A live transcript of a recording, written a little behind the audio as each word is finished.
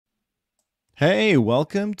Hey,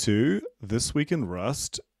 welcome to This Week in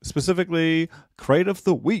Rust, specifically Crate of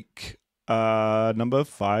the Week, number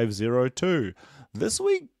 502. This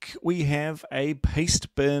week we have a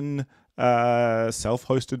pastebin,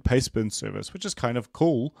 self-hosted pastebin service, which is kind of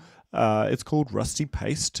cool. It's called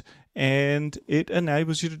rustypaste, and it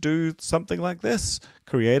enables you to do something like this: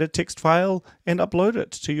 create a text file and upload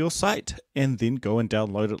it to your site, and then go and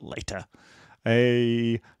download it later.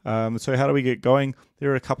 So how do we get going?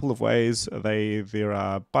 There are a couple of ways. There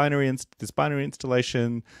are there's binary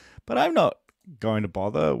installation, but I'm not going to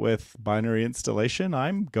bother with binary installation.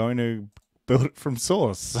 I'm going to build it from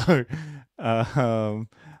source. So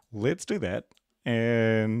let's do that.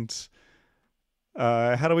 And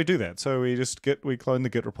how do we do that? So we clone the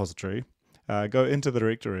Git repository, go into the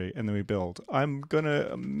directory, and then we build. I'm going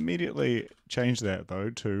to immediately change that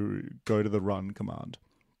though to go to the run command.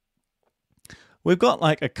 We've got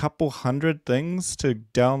like a couple hundred things to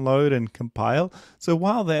download and compile. So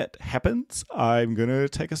while that happens, I'm going to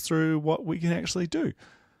take us through what we can actually do.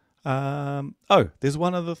 There's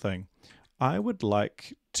one other thing. I would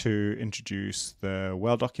like to introduce the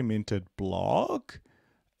well-documented blog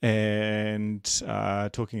and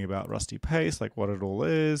talking about rustypaste, like what it all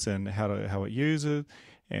is and how it uses,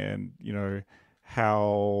 and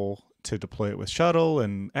how to deploy it with shuttle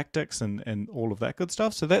and actix and all of that good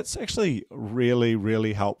stuff. So that's actually really,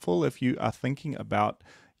 really helpful if you are thinking about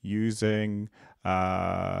using,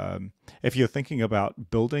 if you're thinking about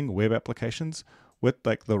building web applications with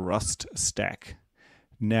like the Rust stack.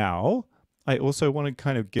 Now, I also want to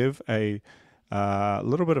kind of give a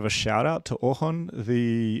little bit of a shout out to Orhon,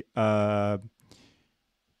 the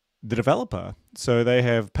developer. So they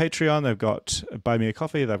have Patreon, they've got Buy Me a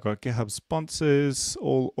Coffee, they've got GitHub sponsors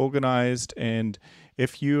all organized, and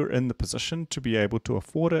if you're in the position to be able to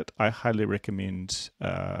afford it, I highly recommend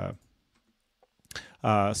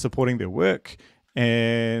supporting their work.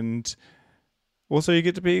 And also you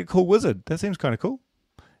get to be a cool wizard. That seems kind of cool.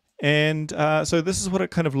 And so this is what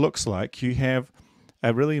it kind of looks like. You have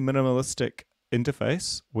a really minimalistic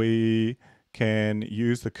interface. We can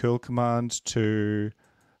use the curl command to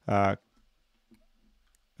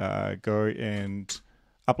go and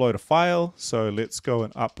upload a file. So let's go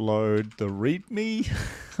and upload the README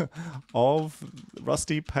of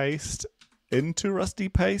rustypaste into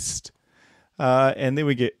rustypaste, and then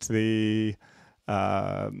we get a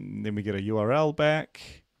URL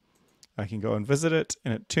back. I can go and visit it,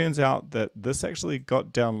 and it turns out that this actually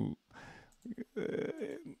got down.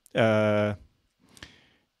 It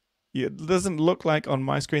doesn't look like on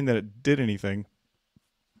my screen that it did anything,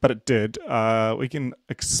 but it did. We can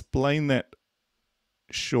explain that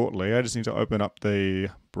shortly. I just need to open up the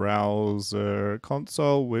browser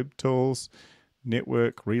console, web tools,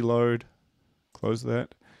 network, reload, close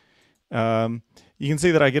that. You can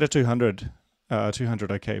see that I get a 200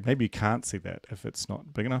 okay. Maybe you can't see that if it's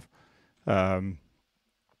not big enough.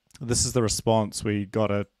 This is the response. We got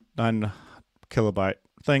a 9 kilobyte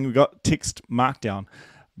thing. We got text markdown.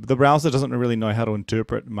 The browser doesn't really know how to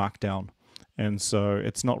interpret markdown, and so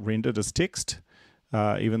it's not rendered as text,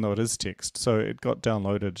 even though it is text. So it got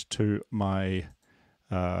downloaded to my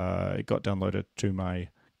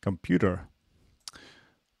computer.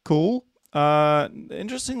 Cool.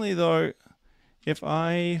 Interestingly though, if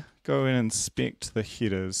I go and inspect the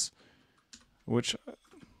headers, what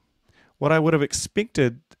I would have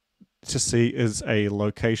expected to see is a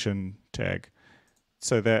location tag,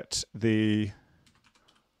 so that the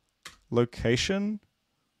location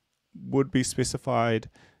would be specified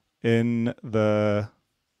in the,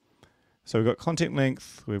 so we've got content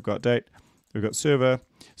length, we've got date, we've got server.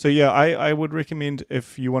 So yeah, I would recommend,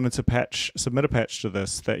 if you wanted to submit a patch to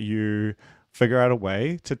this, that you figure out a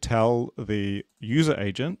way to tell the user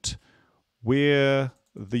agent where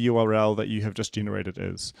the URL that you have just generated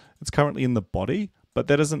is. It's currently in the body, but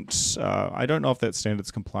that isn't, I don't know if that's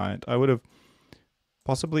standards compliant. I would have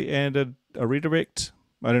possibly added a redirect.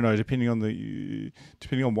 I don't know, depending on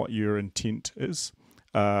what your intent is.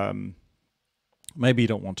 Maybe you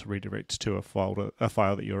don't want to redirect to a file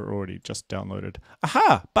that you're already just downloaded.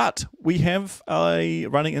 Aha! But we have a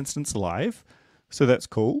running instance live, so that's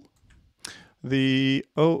cool. I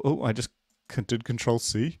just did Control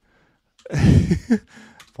C.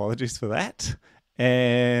 Apologies for that.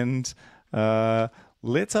 And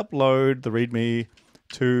let's upload the README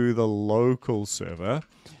to the local server.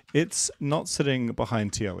 It's not sitting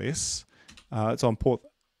behind TLS. It's on port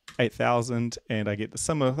 8000, and I get the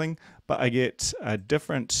similar thing, but I get a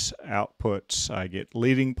different output. I get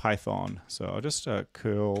leading Python. So I'll just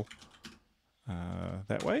curl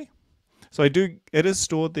that way. So it is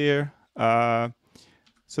stored there. So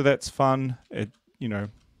that's fun.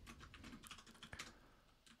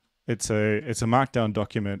 it's a markdown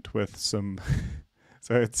document with some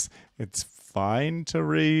so it's fine to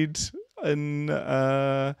read in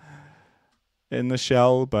the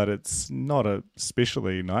shell, but it's not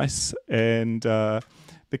especially nice. And the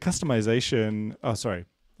customization, oh sorry,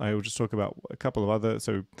 I will just talk about a couple of other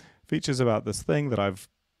features about this thing that I've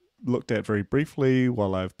looked at very briefly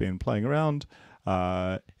while I've been playing around.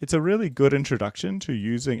 It's a really good introduction to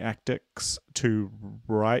using Actix to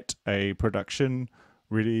write a production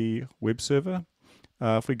ready web server.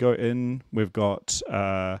 If we go in, we've got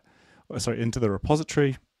into the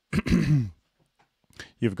repository.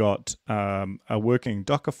 You've got a working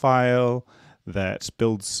Docker file that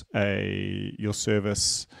builds your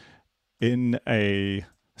service in a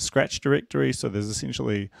Scratch directory. So there's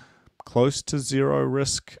essentially close to zero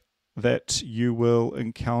risk that you will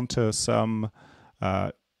encounter some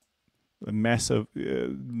massive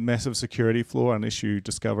security flaw unless you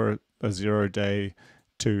discover a 0-day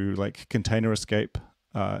to like container escape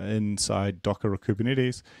inside Docker or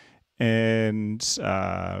Kubernetes. And this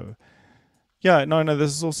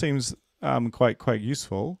all seems quite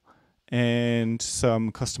useful, and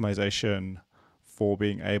some customization for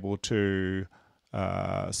being able to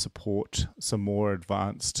support some more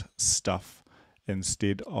advanced stuff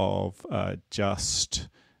instead of just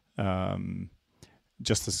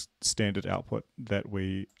the standard output that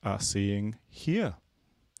we are seeing here.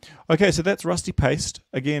 Okay, so that's rustypaste.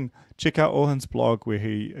 Again, check out Orhan's blog where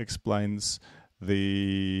he explains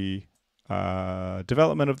the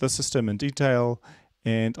development of the system in detail,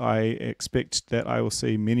 and I expect that I will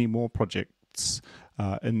see many more projects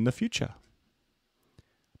in the future.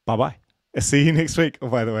 Bye-bye. See you next week. Oh,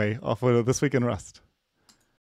 by the way, off for This Week in Rust.